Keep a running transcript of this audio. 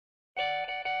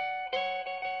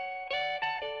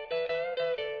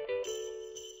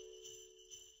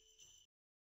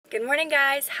Good morning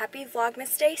guys, happy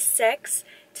Vlogmas day 6.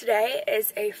 Today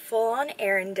is a full-on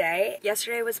errand day.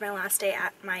 Yesterday was my last day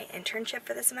at my internship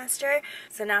for the semester.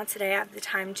 So now today I have the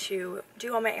time to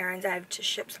do all my errands. I have to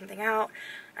ship something out.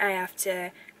 I have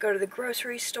to go to the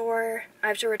grocery store. I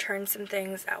have to return some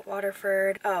things at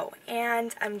Waterford. Oh,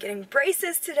 and I'm getting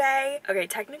braces today. Okay,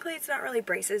 technically it's not really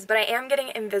braces, but I am getting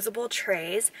invisible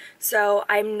trays. So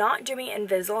I'm not doing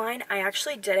Invisalign. I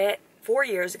actually did it 4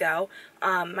 years ago,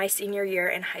 my senior year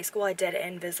in high school. I did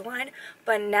Invisalign,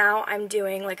 but now I'm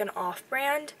doing like an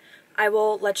off-brand. I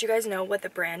will let you guys know what the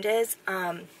brand is,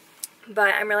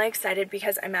 but I'm really excited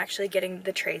because I'm actually getting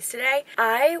the trays today.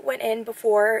 I went in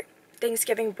before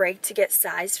Thanksgiving break to get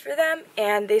sized for them,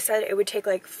 and they said it would take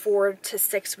like 4 to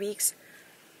 6 weeks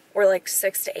or like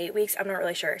 6 to 8 weeks, I'm not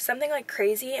really sure, something like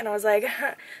crazy. And I was like,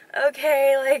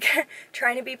 okay, like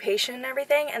trying to be patient and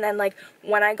everything. And then like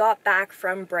when I got back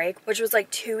from break, which was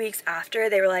like 2 weeks after,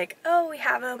 they were like, oh, we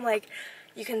have them, like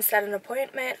you can set an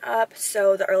appointment up.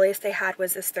 So the earliest they had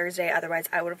was this Thursday, otherwise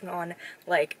I would have gone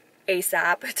like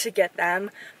ASAP to get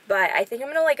them. But I think I'm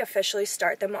gonna like officially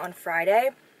start them on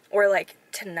Friday or like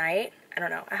tonight. I don't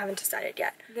know, I haven't decided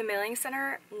yet. The mailing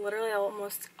center literally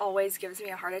almost always gives me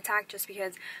a heart attack just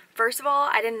because, first of all,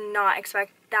 I did not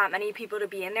expect that many people to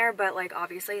be in there, but like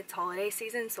obviously it's holiday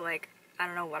season, so like I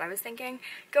don't know what I was thinking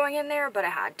going in there, but I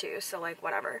had to, so like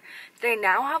whatever. They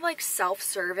now have like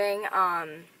self-serving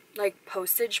like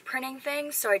postage printing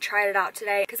things, so I tried it out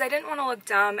today because I didn't want to look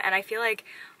dumb, and I feel like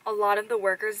a lot of the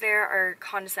workers there are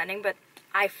condescending, but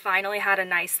I finally had a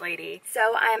nice lady.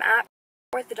 So I'm at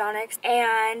orthodontics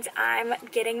and I'm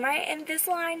getting my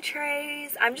Invisalign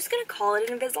trays. I'm just gonna call it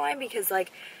Invisalign because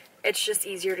like it's just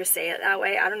easier to say it that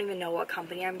way. I don't even know what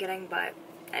company I'm getting, but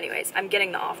anyways, I'm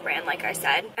getting the off-brand like I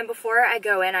said. And before I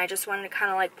go in, I just wanted to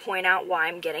kind of like point out why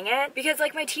I'm getting it, because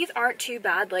like my teeth aren't too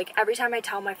bad. Like every time I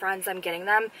tell my friends I'm getting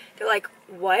them, they're like,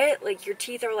 what? Like your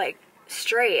teeth are like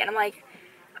straight. And I'm like,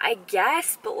 I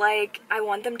guess, but like I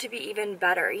want them to be even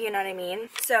better, you know what I mean?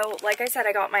 So like I said,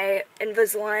 I got my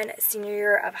Invisalign senior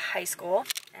year of high school,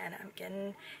 and I'm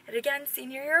getting it again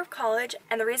senior year of college.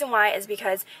 And the reason why is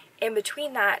because in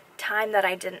between that time that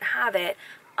I didn't have it,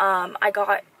 I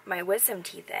got my wisdom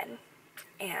teeth in,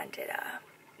 and it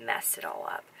messed it all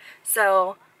up.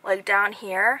 So like down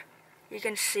here you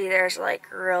can see there's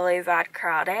like really bad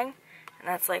crowding, and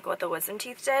that's like what the wisdom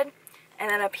teeth did. And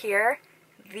then up here,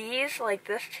 these, like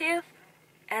this tooth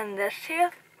and this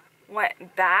tooth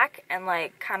went back and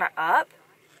like kind of up,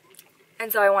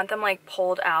 and so I want them like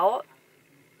pulled out,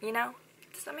 you know?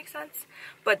 Does that make sense?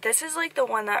 But this is like the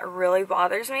one that really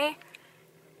bothers me,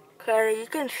 because you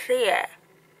can see it.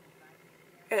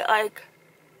 It like,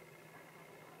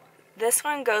 this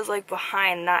one goes like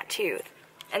behind that tooth,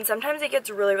 and sometimes it gets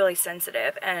really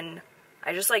sensitive, and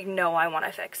I just like know I want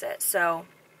to fix it. So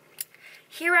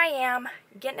here I am,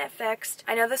 getting it fixed.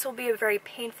 I know this will be a very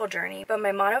painful journey, but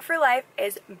my motto for life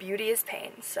is beauty is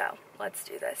pain, so let's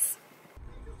do this.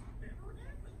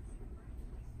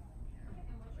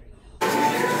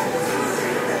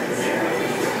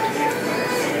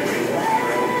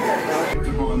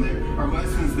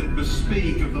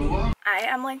 I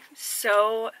am like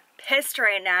so pissed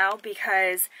right now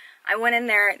because I went in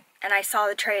there and I saw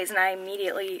the trays and I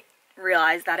immediately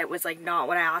realized that it was like not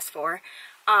what I asked for.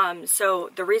 So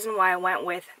the reason why I went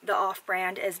with the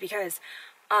off-brand is because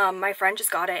my friend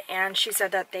just got it, and she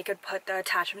said that they could put the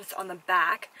attachments on the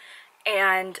back,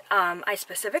 and I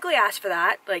specifically asked for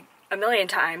that like a million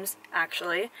times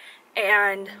actually.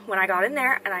 And when I got in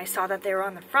there and I saw that they were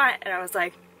on the front, and I was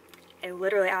like, I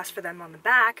literally asked for them on the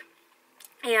back,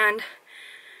 and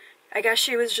I guess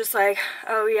she was just like,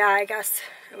 oh yeah, I guess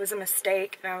it was a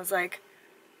mistake. And I was like,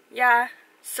 yeah,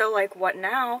 so like what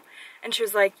now? And she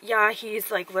was like, yeah, he's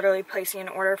like literally placing an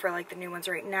order for like the new ones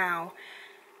right now,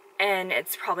 and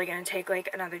it's probably gonna take like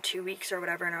another 2 weeks or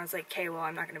whatever. And I was like, okay, well,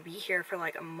 I'm not gonna be here for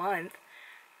like a month.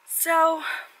 So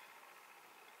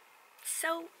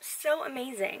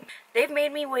amazing. They've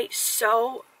made me wait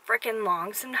so freaking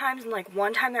long sometimes, and like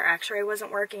one time their x-ray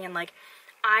wasn't working, and like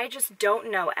I just don't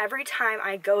know. Every time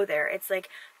I go there, it's like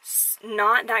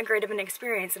not that great of an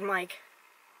experience. And I'm like,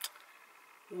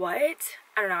 what?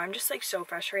 I don't know, I'm just like so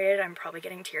frustrated. I'm probably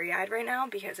getting teary-eyed right now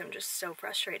because I'm just so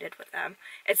frustrated with them.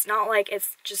 It's not like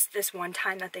it's just this one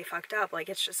time that they fucked up. Like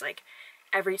it's just like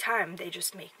every time they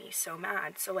just make me so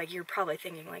mad. So like you're probably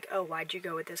thinking like, oh, why'd you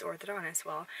go with this orthodontist?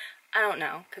 Well, I don't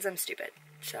know, because I'm stupid.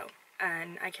 So,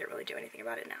 and I can't really do anything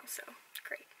about it now, so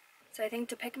great. So I think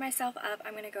to pick myself up,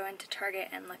 I'm gonna go into Target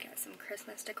and look at some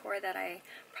Christmas decor that I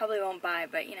probably won't buy,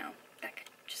 but you know, that could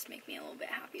just make me a little bit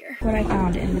happier. What I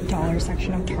found in the dollar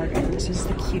section of Target, this is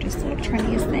the cutest little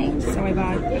trendiest thing, so I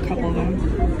bought a couple of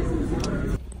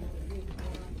them.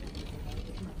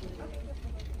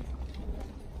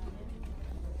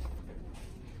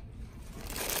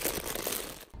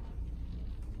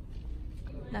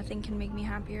 Nothing can make me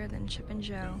happier than Chip and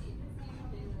Jo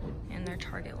and their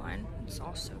Target line. It's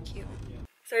all so cute.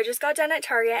 So I just got done at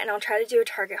Target, and I'll try to do a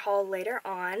Target haul later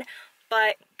on.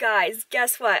 But guys,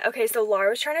 guess what? Okay, so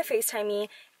Laura was trying to FaceTime me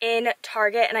in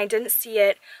Target and I didn't see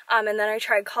it. And then I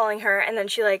tried calling her and then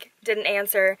she like didn't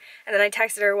answer. And then I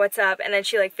texted her, what's up? And then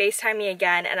she like FaceTimed me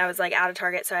again and I was like out of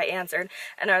Target, so I answered.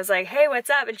 And I was like, hey, what's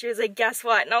up? And she was like, guess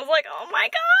what? And I was like, oh my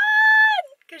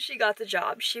God! Because she got the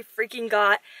job. She freaking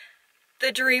got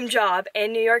the dream job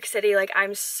in New York City. Like,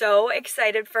 I'm so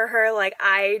excited for her. Like,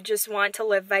 I just want to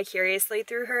live vicariously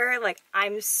through her. Like,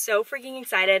 I'm so freaking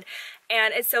excited.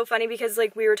 And it's so funny because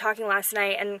like we were talking last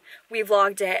night and we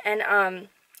vlogged it, and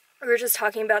we were just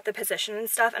talking about the position and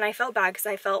stuff, and I felt bad because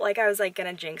I felt like I was like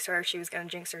gonna jinx her if she was gonna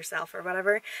jinx herself or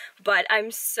whatever. But I'm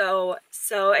so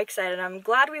excited. I'm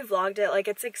glad we vlogged it. Like,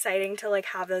 it's exciting to like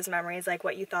have those memories, like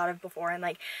what you thought of before, and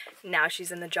like now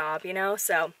she's in the job, you know?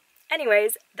 So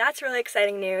anyways, that's really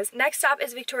exciting news. Next up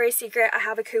is Victoria's Secret. I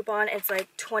have a coupon. It's like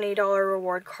 $20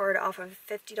 reward card off of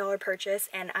a $50 purchase,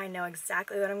 and I know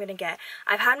exactly what I'm gonna get.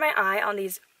 I've had my eye on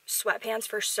these sweatpants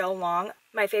for so long.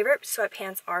 My favorite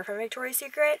sweatpants are from Victoria's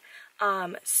Secret,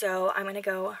 so I'm gonna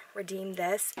go redeem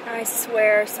this. And I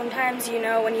swear, sometimes, you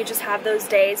know, when you just have those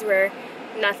days where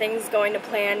nothing's going to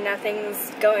plan,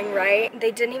 nothing's going right.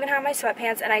 They didn't even have my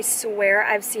sweatpants, and I swear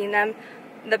I've seen them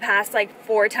the past like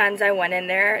 4 times I went in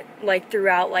there, like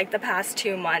throughout like the past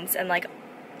 2 months, and like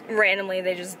randomly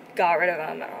they just got rid of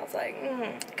them, and I was like,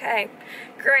 okay,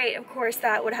 great, of course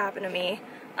that would happen to me.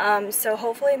 So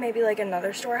hopefully maybe like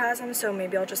another store has them, so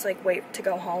maybe I'll just like wait to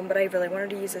go home, but I really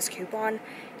wanted to use this coupon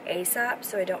ASAP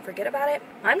so I don't forget about it.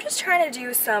 I'm just trying to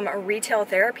do some retail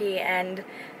therapy and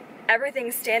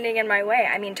everything's standing in my way.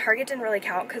 I mean, Target didn't really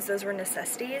count because those were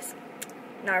necessities.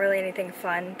 Not really anything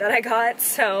fun that I got,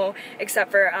 so except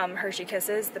for Hershey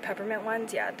Kisses, the peppermint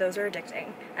ones. Yeah, those are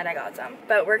addicting, and I got some.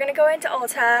 But we're gonna go into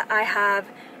Ulta.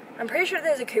 I'm pretty sure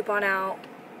there's a coupon out.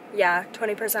 Yeah,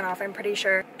 20% off, I'm pretty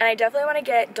sure. And I definitely want to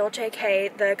get Dolce K,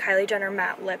 the Kylie Jenner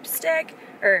matte lipstick,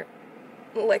 or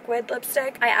liquid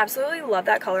lipstick. I absolutely love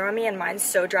that color on me, and mine's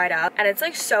so dried up and it's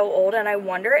like so old, and I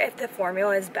wonder if the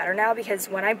formula is better now, because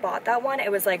when I bought that one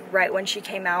it was like right when she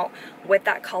came out with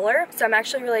that color. So I'm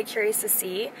actually really curious to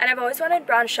see. And I've always wanted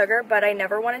brown sugar, but I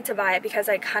never wanted to buy it because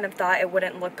I kind of thought it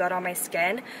wouldn't look good on my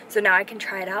skin. So now I can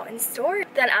try it out in store.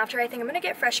 Then after, I think I'm gonna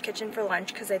get Fresh Kitchen for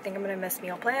lunch because I think I'm gonna miss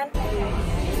meal plan.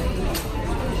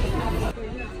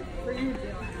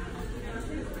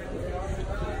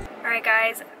 Alright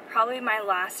guys, probably my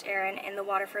last errand in the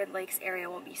Waterford Lakes area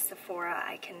will be Sephora.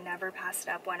 I can never pass it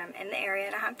up when I'm in the area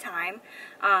and I have time.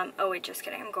 Oh wait, just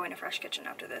kidding, I'm going to Fresh Kitchen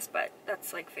after this, but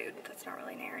that's like food, that's not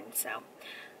really an errand, so.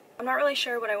 I'm not really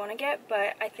sure what I want to get,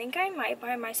 but I think I might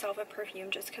buy myself a perfume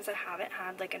just because I haven't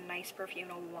had like a nice perfume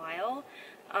in a while.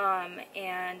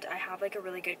 And I have like a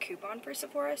really good coupon for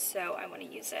Sephora, so I want to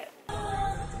use it.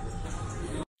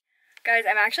 Guys,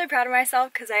 I'm actually proud of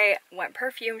myself because I went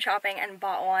perfume shopping and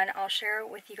bought one. I'll share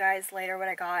with you guys later what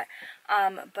I got.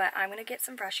 But I'm going to get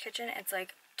some Fresh Kitchen. It's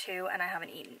like 2 and I haven't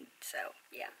eaten, so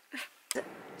yeah.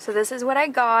 So this is what I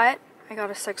got. I got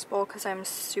a 6 bowl because I'm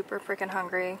super freaking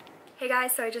hungry. Hey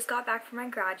guys, so I just got back from my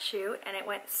grad shoot and it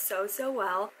went so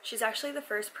well. She's actually the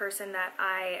first person that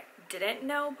I didn't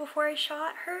know before I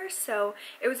shot her, so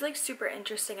it was like super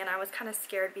interesting, and I was kind of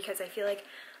scared because I feel like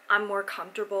I'm more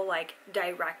comfortable like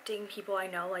directing people I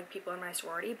know, like people in my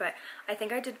sorority, but I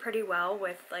think I did pretty well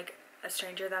with like a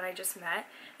stranger that I just met,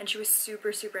 and she was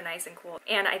super nice and cool,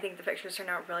 and I think the pictures turned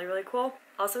out really cool.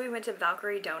 Also, we went to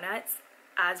Valkyrie Donuts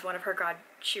as one of her grad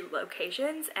shoot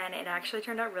locations, and it actually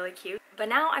turned out really cute. But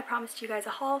now I promised you guys a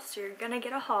haul, so you're gonna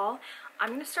get a haul. I'm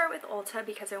gonna start with Ulta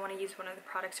because I want to use one of the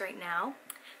products right now.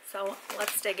 So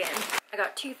let's dig in. I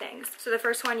got 2 things. So the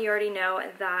first one, you already know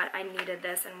that I needed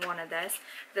this and wanted this.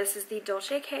 This is the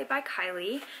Dolce K by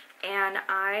Kylie, and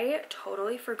I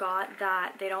totally forgot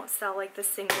that they don't sell like the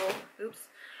single,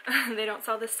 they don't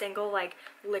sell the single like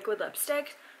liquid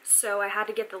lipstick. So I had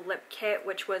to get the lip kit,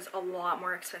 which was a lot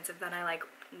more expensive than I like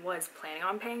was planning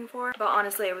on paying for. But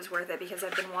honestly, it was worth it because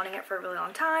I've been wanting it for a really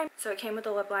long time. So it came with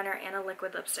a lip liner and a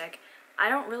liquid lipstick. I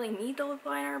don't really need the lip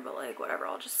liner, but like whatever,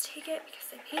 I'll just take it because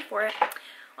I paid for it.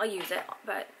 I'll use it,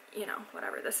 but you know,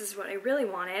 whatever. This is what I really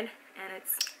wanted, and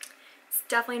it's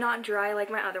definitely not dry like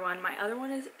my other one. My other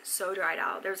one is so dried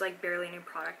out. There's like barely any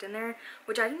product in there,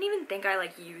 which I didn't even think I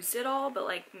like used it all, but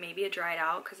like maybe it dried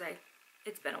out because I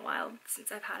it's been a while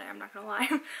since I've had it, I'm not gonna lie.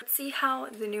 Let's see how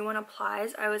the new one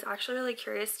applies. I was actually really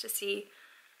curious to see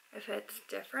if it's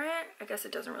different. I guess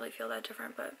it doesn't really feel that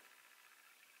different, but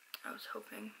I was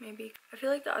hoping maybe. I feel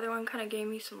like the other one kind of gave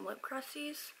me some lip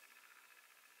crusties.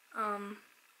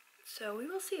 So we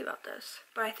will see about this.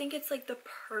 But I think it's like the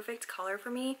perfect color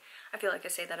for me. I feel like I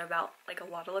say that about like a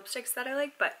lot of lipsticks that I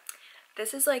like, but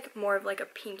this is like more of like a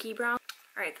pinky brown.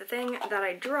 Alright, the thing that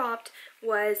I dropped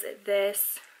was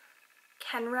this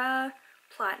Kenra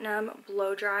Platinum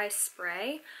Blow Dry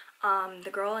Spray. The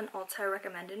girl in Ulta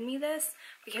recommended me this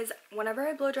because whenever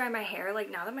I blow dry my hair, like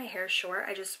now that my hair is short,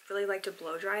 I just really like to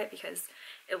blow dry it because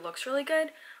it looks really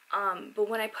good. But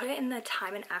when I put it in the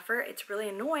time and effort, it's really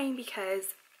annoying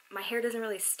because my hair doesn't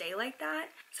really stay like that.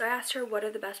 So I asked her what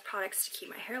are the best products to keep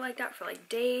my hair like that for like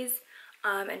days.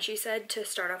 And she said to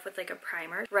start off with like a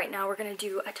primer. Right now we're gonna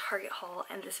do a Target haul,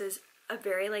 and this is a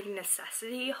very like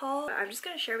necessity haul. I'm just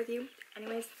gonna share with you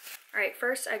anyways. Alright,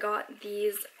 first I got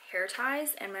these hair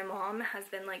ties, and my mom has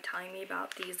been like telling me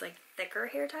about these like thicker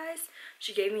hair ties.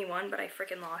 She gave me one, but I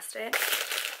freaking lost it.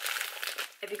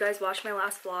 If you guys watched my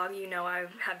last vlog, you know I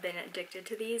have been addicted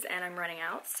to these and I'm running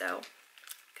out, so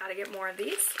gotta get more of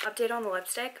these. Update on the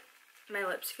lipstick. My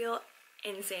lips feel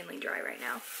insanely dry right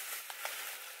now.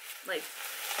 Like,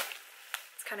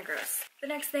 it's kind of gross. The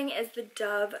next thing is the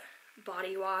Dove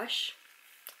body wash.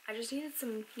 I just needed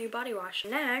some new body wash.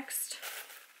 Next,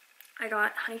 I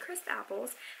got Honeycrisp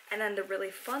apples, and then the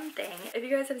really fun thing, if you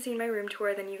guys have seen my room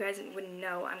tour, then you guys would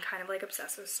know I'm kind of like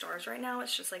obsessed with stars right now.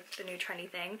 It's just like the new trendy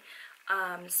thing.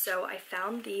 So I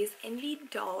found these in the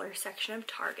dollar section of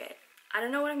Target. I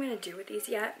don't know what I'm going to do with these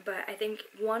yet, but I think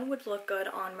one would look good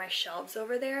on my shelves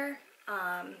over there.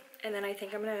 And then I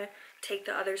think I'm going to take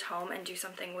the others home and do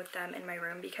something with them in my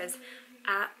room because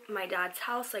at my dad's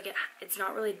house, like it's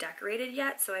not really decorated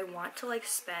yet. So I want to like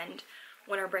spend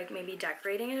winter break maybe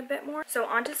decorating it a bit more. So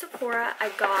onto Sephora, I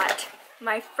got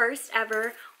my first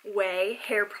ever Way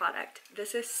hair product.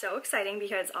 This is so exciting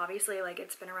because obviously like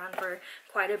it's been around for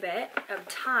quite a bit of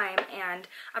time and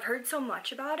I've heard so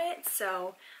much about it,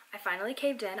 so I finally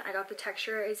caved in. I got the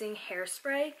texturizing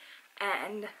hairspray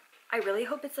and I really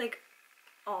hope it's like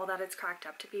all that it's cracked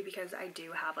up to be because I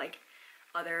do have like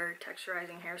other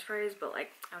texturizing hairsprays, but like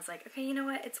I was like, okay, you know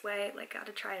what, it's Way, like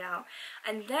gotta try it out.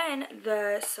 And then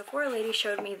the Sephora lady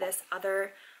showed me this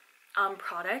other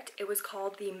product. It was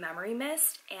called the Memory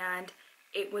Mist and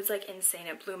it was like insane.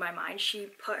 It blew my mind. She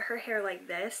put her hair like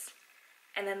this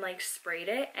and then like sprayed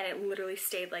it and it literally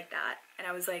stayed like that and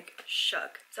I was like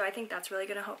shook. So I think that's really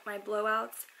gonna help my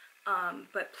blowouts.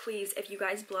 But please, if you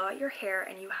guys blow out your hair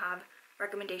and you have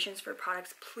recommendations for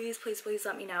products, please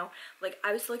let me know. Like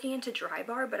I was looking into Dry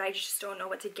Bar, but I just don't know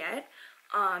what to get.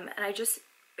 And I just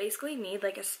basically need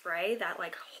like a spray that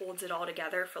like holds it all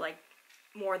together for like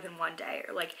more than one day.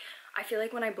 Or like I feel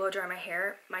like when I blow dry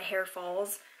my hair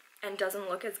falls and doesn't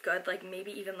look as good like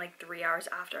maybe even like 3 hours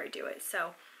after I do it.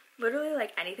 So literally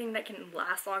like anything that can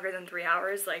last longer than 3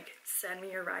 hours, like send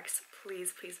me your recs,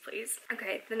 please.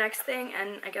 Okay, the next thing,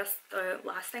 and I guess the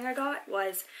last thing I got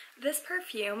was this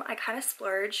perfume. I kind of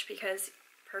splurged because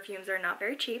perfumes are not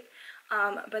very cheap,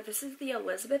 but this is the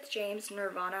Elizabeth James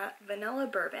Nirvana Vanilla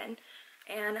Bourbon,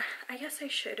 and I guess I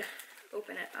should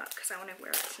open it up because I want to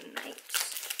wear it tonight.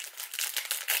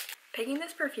 Picking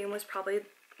this perfume was probably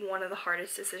one of the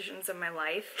hardest decisions of my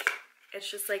life.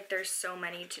 It's just like there's so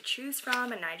many to choose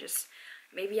from and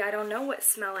maybe I don't know what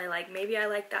smell I like. Maybe I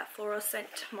like that floral scent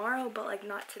tomorrow, but like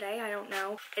not today, I don't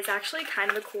know. It's actually kind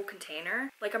of a cool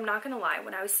container. Like I'm not gonna lie,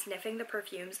 when I was sniffing the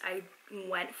perfumes, I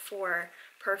went for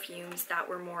perfumes that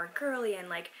were more girly and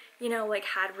like, you know, like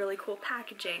had really cool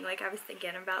packaging. Like I was thinking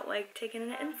about like taking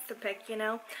an Insta pic, you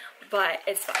know, but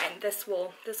it's fine. This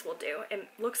will do. It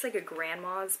looks like a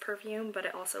grandma's perfume, but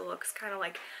it also looks kind of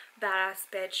like badass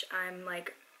bitch. I'm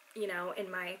like, you know, in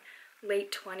my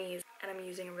late 20s and I'm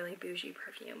using a really bougie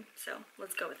perfume, so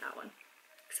let's go with that one.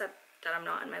 Except that I'm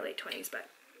not in my late 20s, but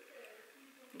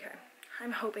okay.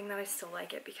 I'm hoping that I still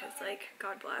like it because like,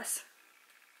 God bless.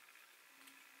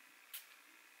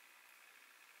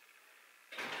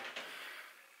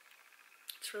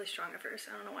 It's really strong at first.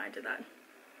 I don't know why I did that.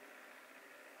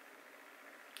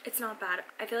 It's not bad.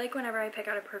 I feel like whenever I pick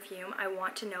out a perfume, I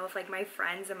want to know if like my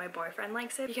friends and my boyfriend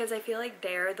likes it because I feel like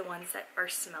they're the ones that are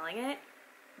smelling it,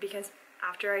 because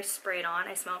after I spray it on,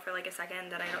 I smell it for like a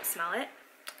second, then I don't smell it.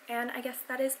 And I guess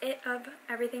that is it of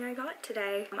everything I got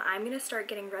today. I'm gonna start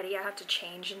getting ready. I have to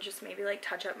change and just maybe like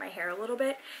touch up my hair a little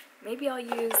bit. Maybe I'll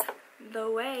use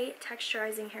the Way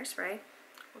texturizing hairspray.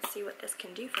 We'll see what this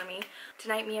can do for me.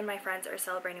 Tonight, me and my friends are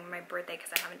celebrating my birthday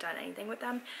because I haven't done anything with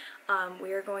them.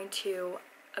 We are going to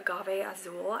Agave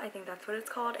Azul, I think that's what it's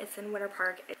called. It's in Winter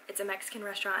Park. It's a Mexican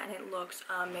restaurant and it looks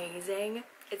amazing.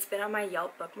 It's been on my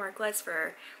Yelp bookmark list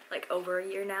for like over a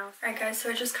year now. Alright guys, so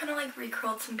I just kind of like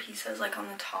recurled some pieces like on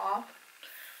the top,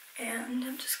 and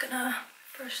I'm just gonna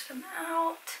brush them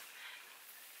out.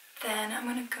 Then I'm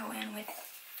gonna go in with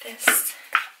this.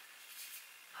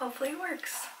 Hopefully it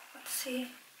works. Let's see.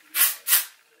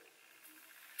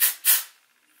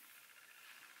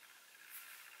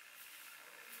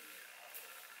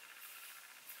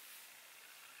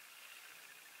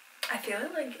 I feel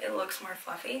like it looks more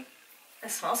fluffy.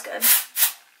 It smells good.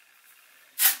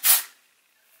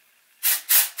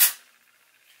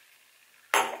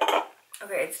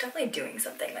 Okay, it's definitely doing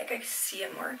something. Like, I see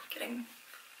it more getting...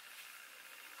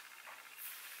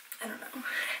 I don't know.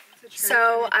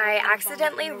 So I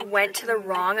accidentally went to the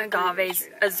wrong Agave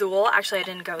Azul. Actually, I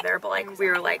didn't go there, but like we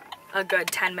were like a good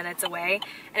 10 minutes away,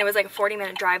 and it was like a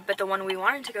 40-minute drive. But the one we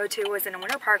wanted to go to was in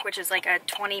Winter Park, which is like a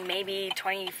 20, maybe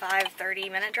 25,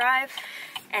 30-minute drive.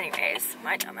 Anyways,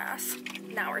 my dumbass.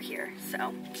 Now we're here,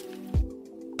 so.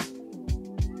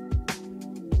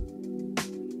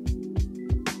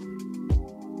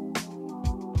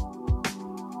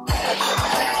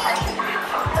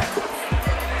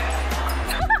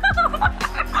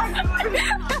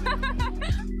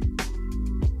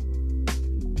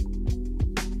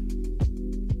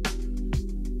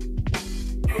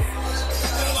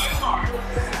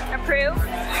 Approve?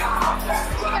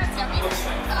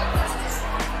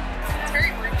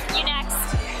 You next.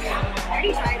 I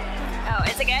already tried it. Oh,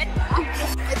 is it good?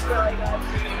 It's really good.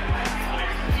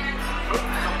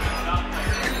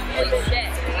 Holy shit.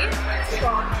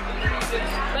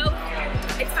 Both.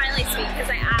 It's finally sweet because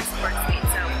I asked for it sweet,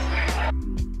 so.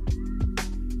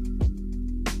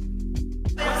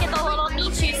 Look at the little Me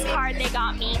Choose card they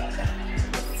got me.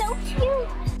 It's so cute.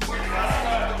 You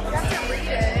have to read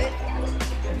it.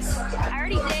 I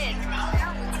already did.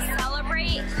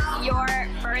 Celebrate your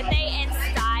birthday in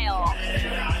style.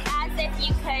 As if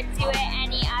you could do it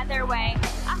any other way.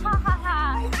 Ah, ha, ha, ha.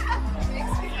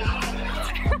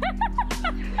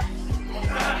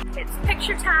 It's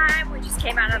picture time. We just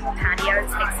came out of the patio to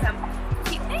take some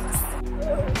cute pics.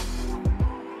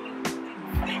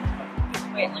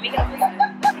 Wait, let me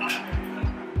get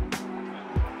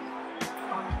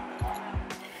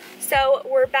So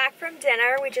we're back from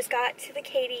dinner. We just got to the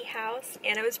Katie house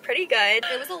and it was pretty good.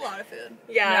 It was a lot of food.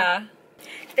 Yeah.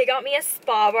 They got me a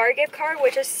spa bar gift card,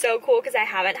 which is so cool because I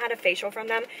haven't had a facial from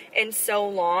them in so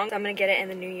long. So I'm gonna get it in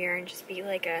the new year and just be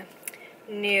like a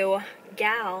new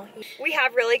gal. We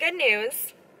have really good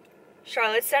news.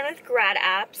 Charlotte's done with grad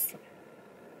apps.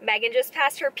 Megan just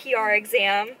passed her PR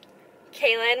exam.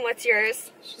 Kaylin, what's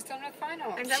yours? She's done with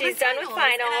finals. She's done with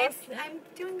finals. I'm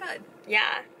doing good.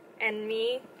 Yeah. And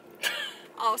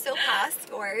Also passed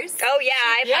scores. Oh yeah,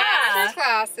 I passed.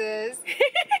 Classes.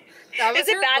 Is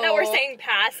it bad that we're saying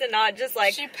pass and not just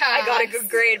like I got a good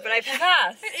grade, but I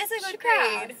passed? It is a good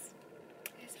grade.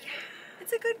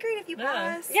 It's a good grade if you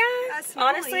pass. Yeah,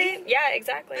 honestly, yeah,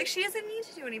 exactly. Like, she doesn't need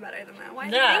to do any better than that. Why?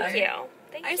 No. Thank you.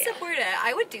 Thank I you. support it.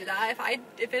 I would do that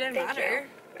if it didn't matter.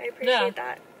 I appreciate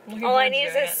that. All I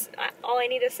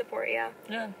need is support. Yeah.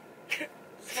 Yeah.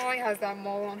 Sonali has that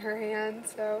mole on her hand,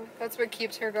 so that's what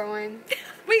keeps her going.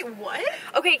 Wait, what?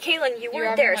 Okay, Kaylin, you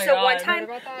weren't there. So one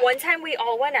time we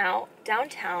all went out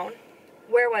downtown.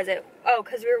 Where was it? Oh,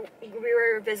 because we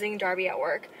were visiting Darby at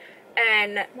work,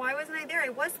 and why wasn't I there? I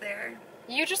was there.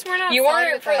 You just weren't outside. You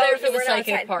weren't there for the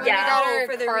psychic part. Yeah. We got our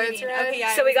for the cards reading. read. Okay,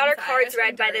 yeah, so we got our inside. cards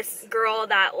read by this girl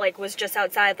that like was just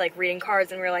outside like reading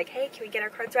cards, and we were like, hey, can we get our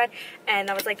cards read? And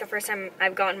that was like the first time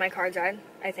I've gotten my cards read,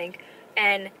 I think.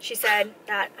 And she said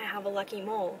that I have a lucky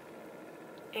mole,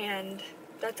 and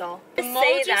that's all. The mole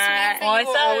just means that you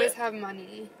will always have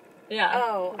money. Yeah.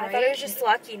 Oh, I thought it was just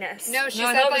luckiness. No, she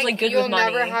I said thought it was, like, good you'll with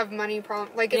money. never have money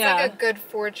problems. Like, it's like a good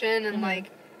fortune and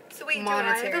like So wait,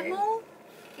 monetary. do I have a mole?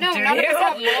 No, Do none of you? us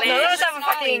have moles. None of us It's have a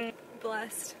just fucking...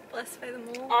 Blessed by the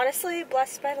mole. Honestly,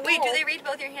 blessed by the mole. Wait, do they read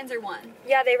both your hands or one?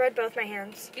 Yeah, they read both my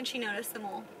hands. And she noticed the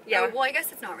mole. Yeah. Oh, well, I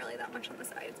guess it's not really that much on the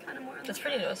side. It's kind of more on the That's side.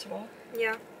 pretty noticeable.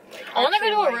 Yeah. I want to go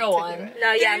to a real one.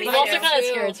 No, yeah, me I'm too. also kind of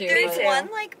scared too. There's but-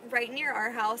 one like right near our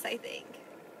house, I think.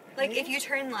 Like if you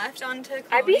turn left onto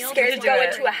Colonial, I'd be scared to do go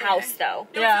it. into a house though.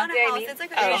 No, Yeah. it's not a Yeah, I house. mean- It's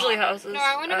like Oh. a Usually houses. No,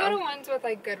 I want to go to ones with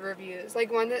like good reviews.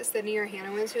 Like one that Sydney or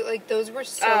Hannah went to. Like those were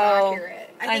so accurate.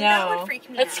 I think know. that would freak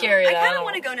me That's out. scary, I kind though. of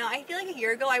want to go now. I feel like a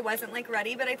year ago I wasn't like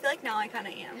ready, but I feel like now I kind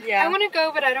of am. Yeah. I want to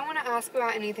go, but I don't want to ask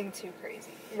about anything too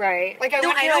crazy. Right. Like I No,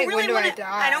 want to I be don't like, really when do want I to.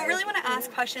 die? I don't really want to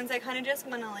ask questions. I kind of just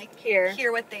want to like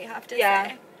Hear what they have to Yeah.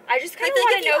 say. I just kind of Like,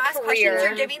 want to know questions, career.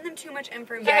 you're giving them too much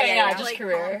information. Yeah, just Like,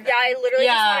 career. Yeah, I literally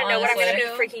just want to know what I'm honestly.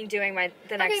 gonna be freaking doing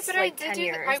the next like 10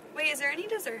 years. Wait, is there any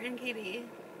dessert in KD?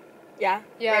 Yeah,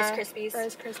 Yeah. Rice Krispies.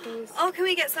 Rice Krispies. Oh, can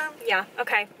we get some? Yeah,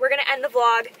 okay. We're gonna end the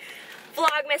vlog.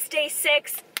 Vlogmas day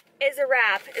 6 is a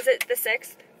wrap. Is it the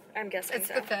 6th? I'm guessing It's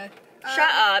so. the 5th.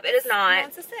 Shut up, it is No, not.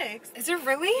 it's a 6. Is it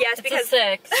really? Yes, It's because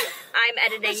a 6. I'm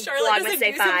editing Charlotte Vlogmas doesn't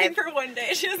day do something 5. for one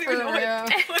day. She doesn't even For know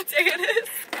real. what day it is.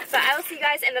 So I will see you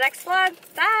guys in the next vlog.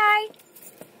 Bye!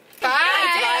 Bye.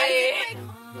 Bye.